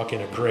have to walk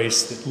in a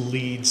grace that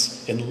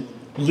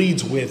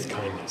leads with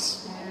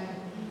kindness.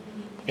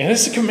 And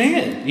it's a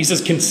command. He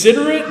says,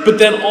 consider it, but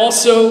then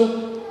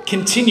also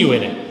continue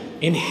in it.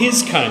 In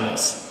his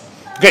kindness.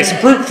 Okay, so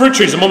fruit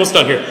trees, I'm almost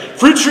done here.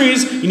 Fruit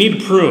trees, you need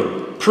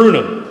to prune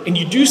them. And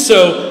you do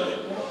so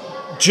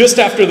just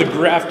after the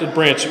grafted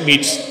branch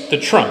meets the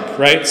trunk,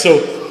 right? So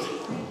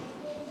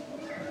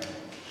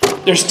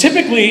there's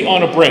typically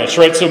on a branch,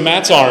 right? So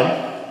Matt's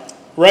arm,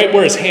 right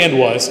where his hand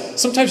was,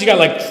 sometimes you got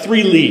like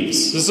 3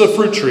 leaves. This is a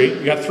fruit tree.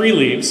 You got 3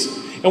 leaves.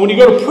 And when you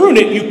go to prune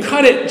it, you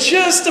cut it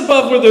just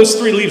above where those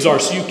 3 leaves are,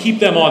 so you keep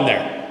them on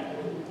there.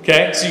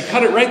 Okay? So you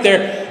cut it right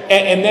there,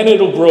 and then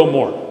it'll grow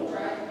more.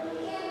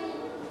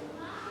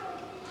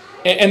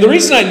 And the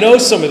reason I know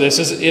some of this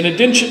is in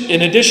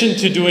addition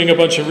to doing a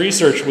bunch of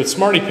research with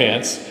Smarty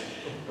Pants,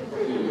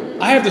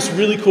 I have this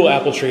really cool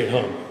apple tree at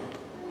home.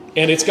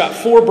 And it's got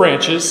 4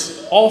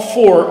 branches. All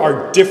 4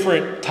 are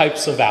different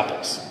types of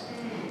apples.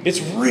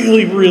 It's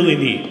really, really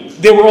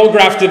neat. They were all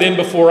grafted in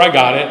before I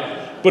got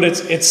it, but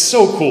it's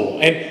so cool.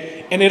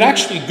 And it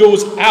actually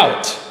goes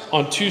out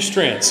on 2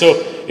 strands.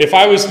 So if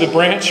I was the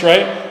branch,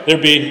 right,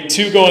 there'd be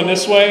 2 going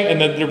this way,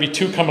 and then there'd be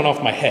 2 coming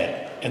off my head.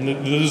 And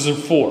those are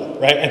 4,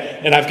 right?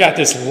 And I've got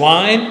this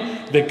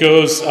line that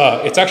goes,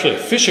 it's actually a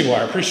fishing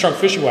wire, a pretty strong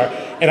fishing wire,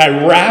 and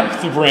I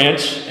wrap the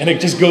branch, and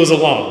it just goes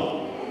along.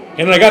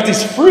 And then I got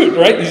these fruit,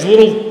 right? These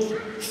little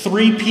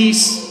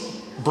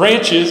 3-piece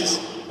branches,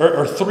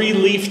 or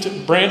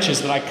 3-leafed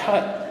branches that I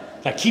cut.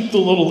 I keep the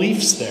little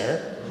leaves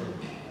there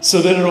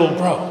so that it'll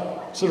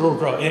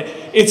grow. And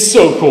it's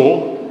so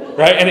cool,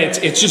 right? And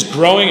it's just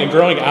growing and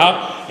growing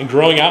out,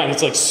 and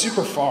it's like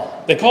super far.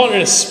 They call it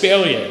an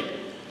espalier.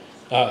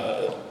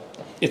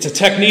 It's a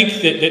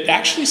technique that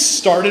actually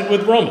started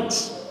with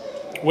Romans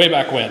way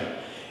back when.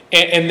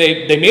 And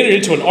they made it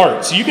into an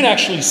art. So you can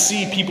actually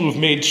see people who've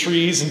made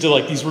trees into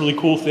like these really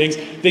cool things.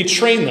 They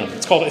train them.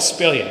 It's called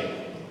espalier.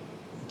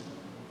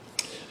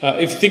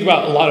 If you think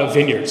about a lot of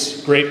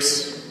vineyards,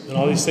 grapes, and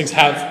all these things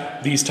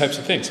have these types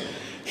of things.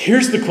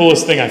 Here's the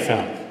coolest thing I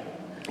found.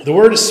 The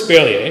word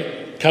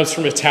espalier comes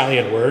from an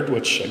Italian word,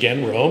 which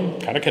again,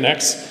 Rome kind of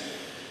connects.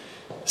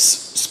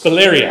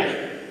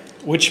 Spalaria,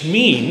 which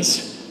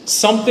means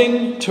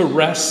something to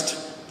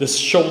rest the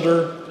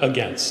shoulder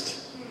against.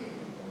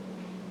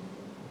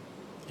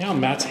 You know,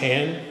 Matt's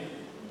hand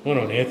went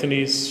on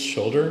Anthony's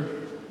shoulder,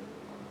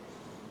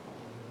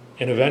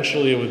 and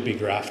eventually it would be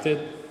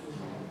grafted.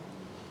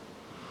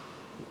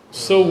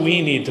 So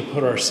we need to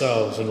put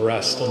ourselves and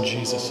rest on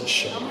Jesus'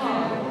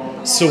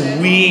 shoulder. So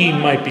we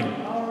might be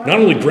not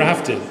only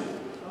grafted,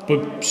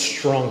 but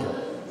stronger.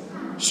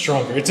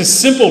 It's a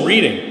simple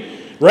reading.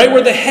 Right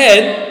where the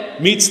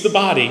head meets the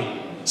body,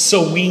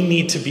 so we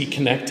need to be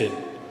connected.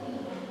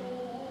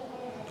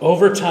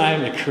 Over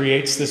time, it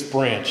creates this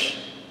branch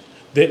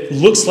that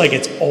looks like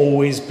it's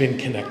always been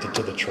connected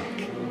to the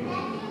trunk.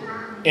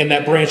 And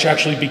that branch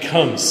actually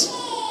becomes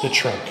the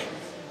trunk.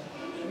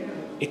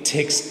 It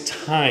takes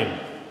time.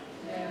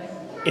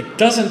 It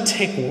doesn't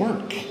take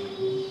work.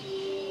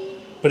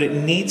 But it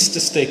needs to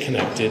stay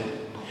connected.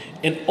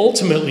 And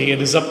ultimately,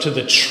 it is up to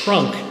the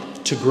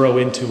trunk to grow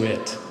into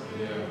it.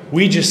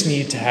 We just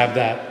need to have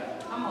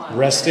that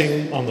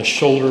resting on the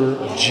shoulder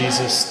of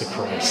Jesus the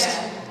Christ.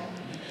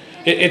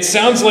 It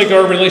sounds like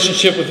our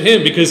relationship with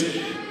him, because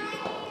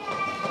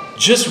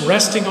just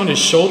resting on his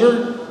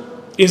shoulder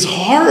is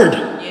hard.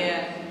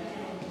 Yeah.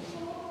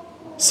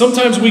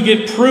 Sometimes we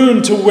get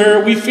pruned to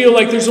where we feel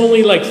like there's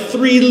only like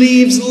 3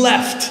 leaves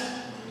left.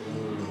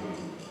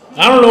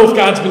 I don't know if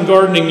God's been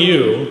gardening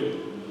you,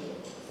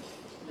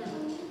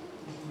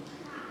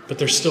 but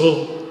there's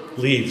still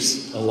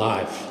leaves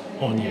alive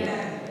on you.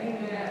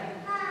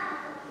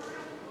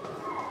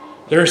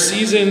 There are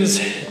seasons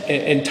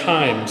and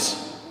times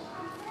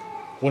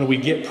when we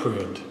get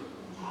pruned.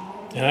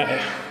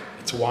 And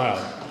it's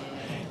wild.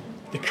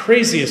 The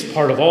craziest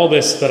part of all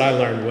this that I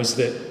learned was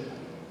that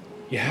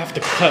you have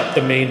to cut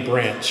the main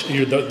branch,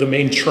 the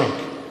main trunk,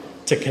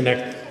 to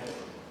connect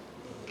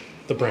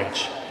the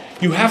branch.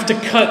 You have to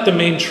cut the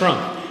main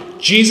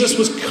trunk. Jesus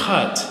was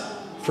cut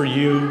for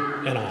you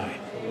and I.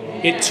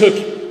 It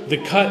took the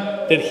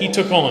cut that he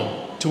took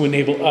on to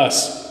enable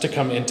us to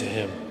come into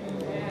him.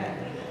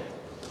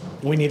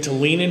 We need to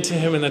lean into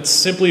him, and that's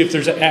simply, if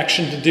there's an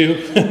action to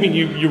do, I mean,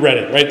 you read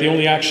it, right? The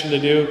only action to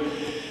do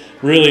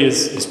really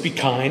is be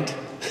kind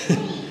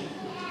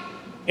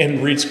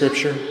and read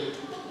scripture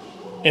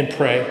and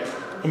pray.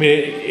 I mean,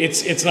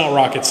 it's not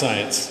rocket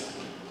science,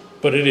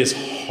 but it is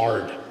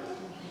hard.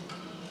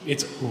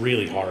 It's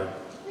really hard.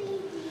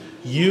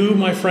 You,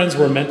 my friends,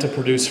 were meant to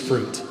produce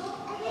fruit.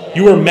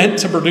 You were meant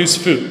to produce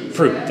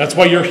fruit. That's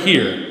why you're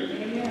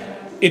here.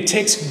 It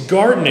takes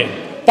gardening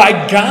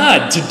by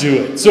God to do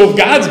it. So if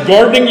God's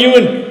gardening you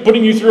and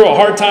putting you through a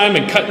hard time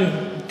and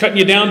cutting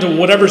you down to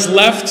whatever's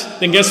left,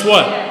 then guess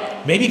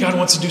what? Maybe God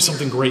wants to do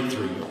something great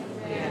through you.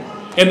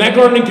 And that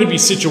gardening could be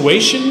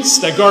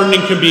situations. That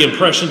gardening could be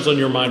impressions on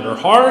your mind or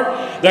heart.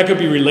 That could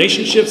be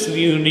relationships that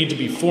either need to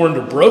be formed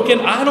or broken.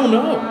 I don't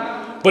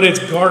know. But it's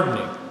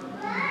gardening.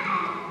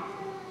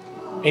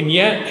 And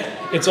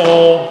yet, it's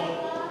all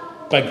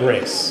by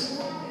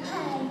grace.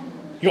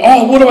 You go,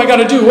 oh, what do I got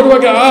to do?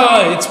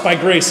 It's by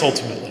grace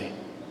ultimately.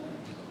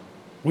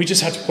 We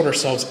just have to put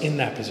ourselves in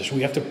that position.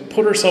 We have to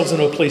put ourselves in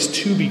a place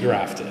to be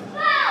grafted.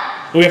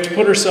 We have to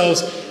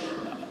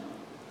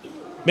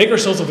make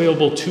ourselves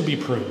available to be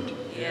pruned.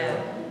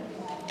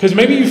 Because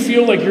maybe you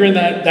feel like you're in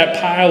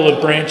that pile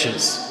of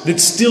branches that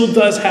still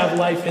does have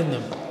life in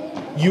them.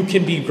 You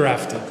can be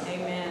grafted.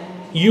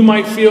 Amen. You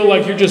might feel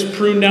like you're just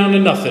pruned down to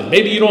nothing.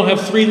 Maybe you don't have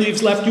 3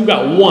 leaves left, you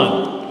got 1.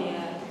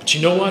 Yeah. But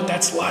you know what?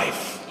 That's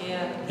life.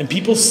 Yeah. And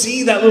people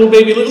see that little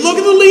baby. Look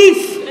at the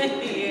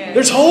leaf.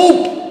 There's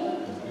hope.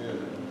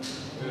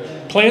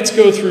 Plants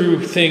go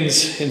through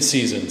things in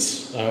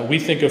seasons. We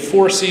think of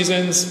 4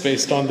 seasons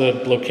based on the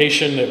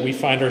location that we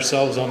find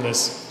ourselves on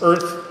this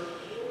earth.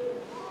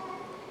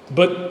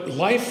 But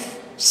life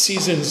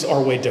seasons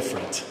are way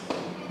different.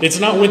 It's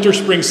not winter,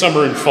 spring,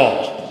 summer, and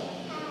fall.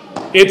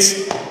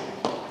 It's,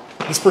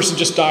 this person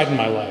just died in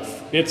my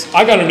life. It's,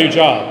 I got a new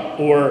job,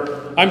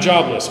 or I'm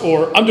jobless,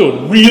 or I'm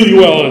doing really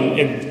well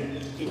in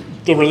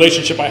the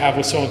relationship I have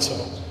with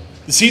so-and-so.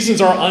 The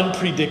seasons are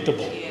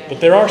unpredictable, but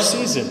there are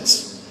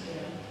seasons.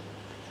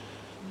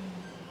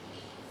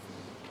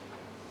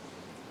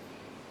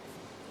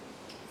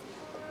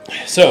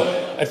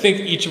 So, I think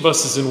each of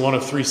us is in one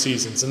of 3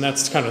 seasons, and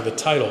that's kind of the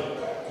title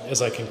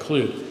as I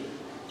conclude.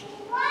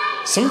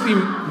 Some of you,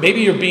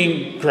 maybe you're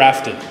being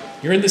grafted.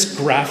 You're in this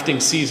grafting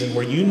season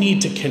where you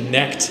need to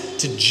connect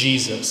to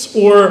Jesus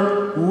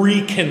or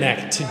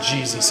reconnect to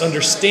Jesus,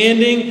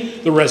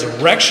 understanding the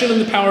resurrection and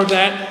the power of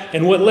that,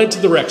 and what led to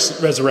the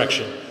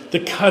resurrection, the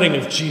cutting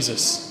of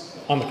Jesus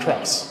on the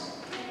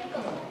cross.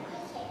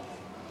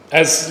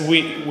 As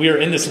we are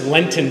in this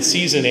Lenten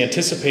season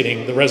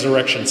anticipating the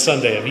resurrection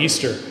Sunday of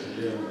Easter,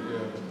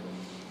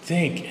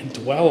 think and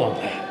dwell on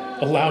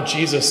that. Allow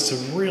Jesus to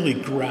really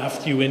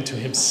graft you into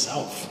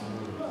himself.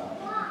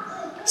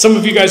 Some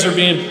of you guys are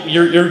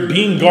you're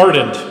being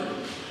gardened,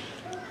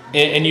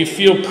 and you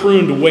feel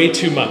pruned way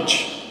too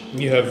much.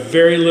 You have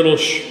very little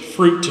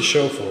fruit to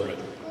show for it.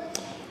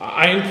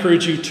 I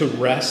encourage you to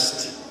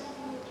rest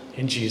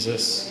in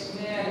Jesus.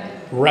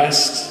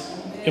 Rest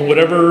in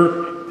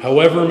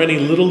however many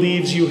little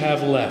leaves you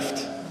have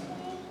left,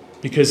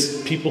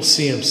 because people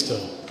see him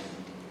still,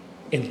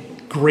 and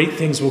great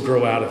things will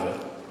grow out of it.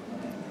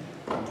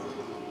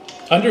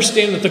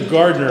 Understand that the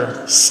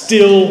gardener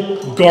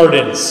still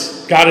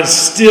gardens. God is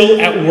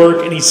still at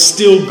work, and he's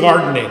still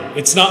gardening.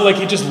 It's not like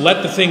he just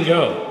let the thing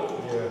go.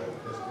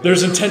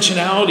 There's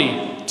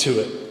intentionality to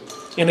it,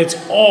 and it's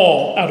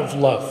all out of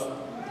love.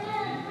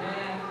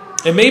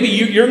 And maybe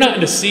you're not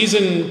in a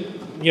season,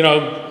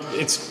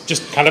 it's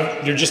just kind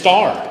of, you just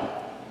are.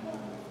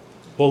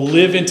 Well,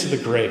 live into the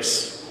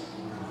grace.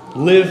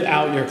 Live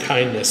out your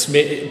kindness.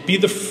 May it be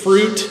the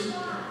fruit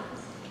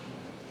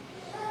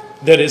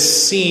that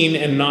is seen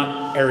and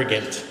not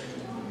arrogant.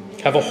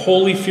 Have a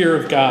holy fear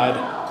of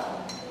God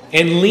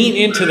and lean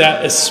into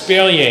that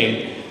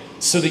espalion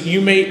so that you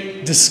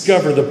may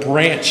discover the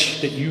branch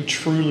that you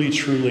truly,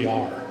 truly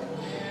are.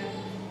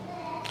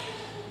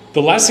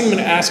 The last thing I'm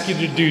going to ask you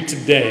to do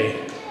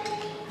today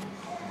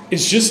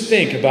is just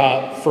think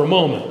about, for a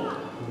moment,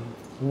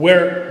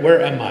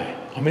 where am I?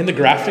 I'm in the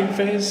grafting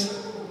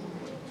phase?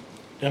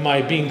 Am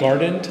I being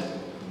gardened?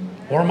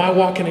 Or am I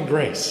walking in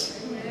grace?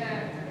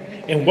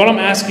 And what I'm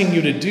asking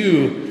you to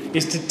do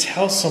is to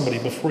tell somebody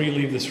before you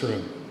leave this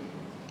room.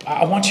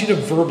 I want you to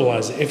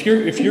verbalize it. If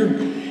you're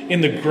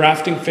in the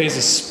grafting phase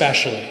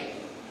especially,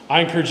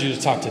 I encourage you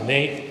to talk to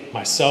Nate,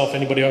 myself,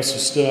 anybody else who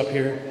stood up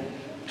here.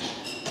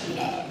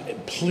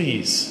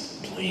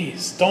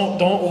 Please, don't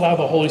allow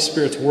the Holy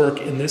Spirit's work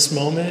in this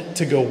moment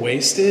to go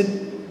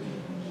wasted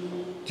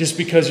just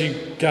because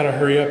you got to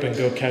hurry up and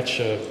go catch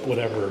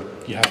whatever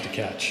you have to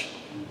catch.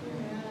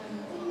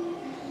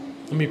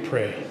 Let me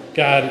pray.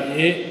 God,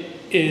 it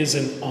is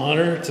an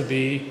honor to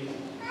be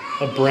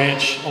a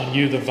branch on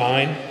you, the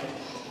vine,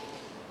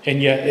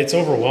 and yet it's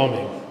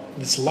overwhelming.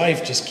 This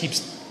life just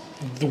keeps,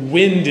 the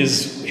wind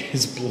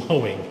is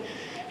blowing.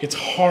 It's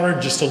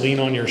hard just to lean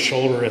on your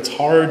shoulder. It's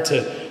hard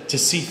to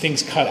see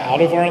things cut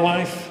out of our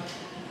life,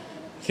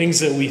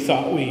 things that we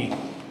thought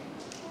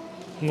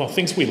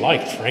things we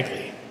liked,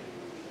 frankly.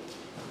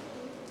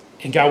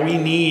 And God, we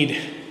need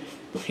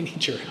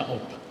your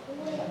help.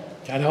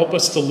 God, help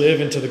us to live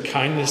into the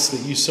kindness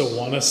that you so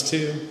want us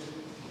to.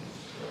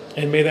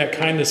 And may that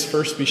kindness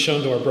first be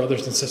shown to our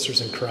brothers and sisters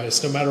in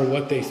Christ, no matter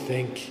what they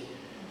think,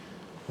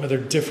 whether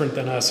different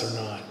than us or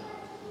not.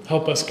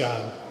 Help us,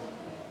 God,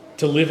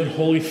 to live in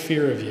holy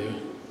fear of you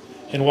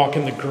and walk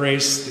in the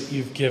grace that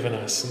you've given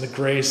us, and the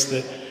grace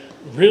that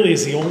really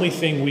is the only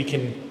thing we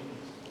can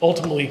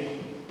ultimately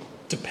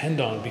depend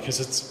on,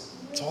 because it's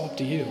all up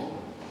to you.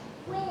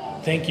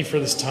 Thank you for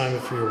this time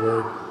and for your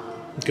word.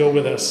 Go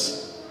with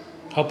us.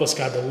 Help us,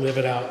 God, to live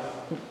it out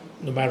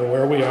no matter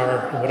where we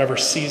are, in whatever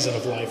season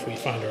of life we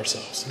find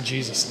ourselves. In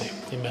Jesus' name,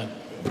 amen.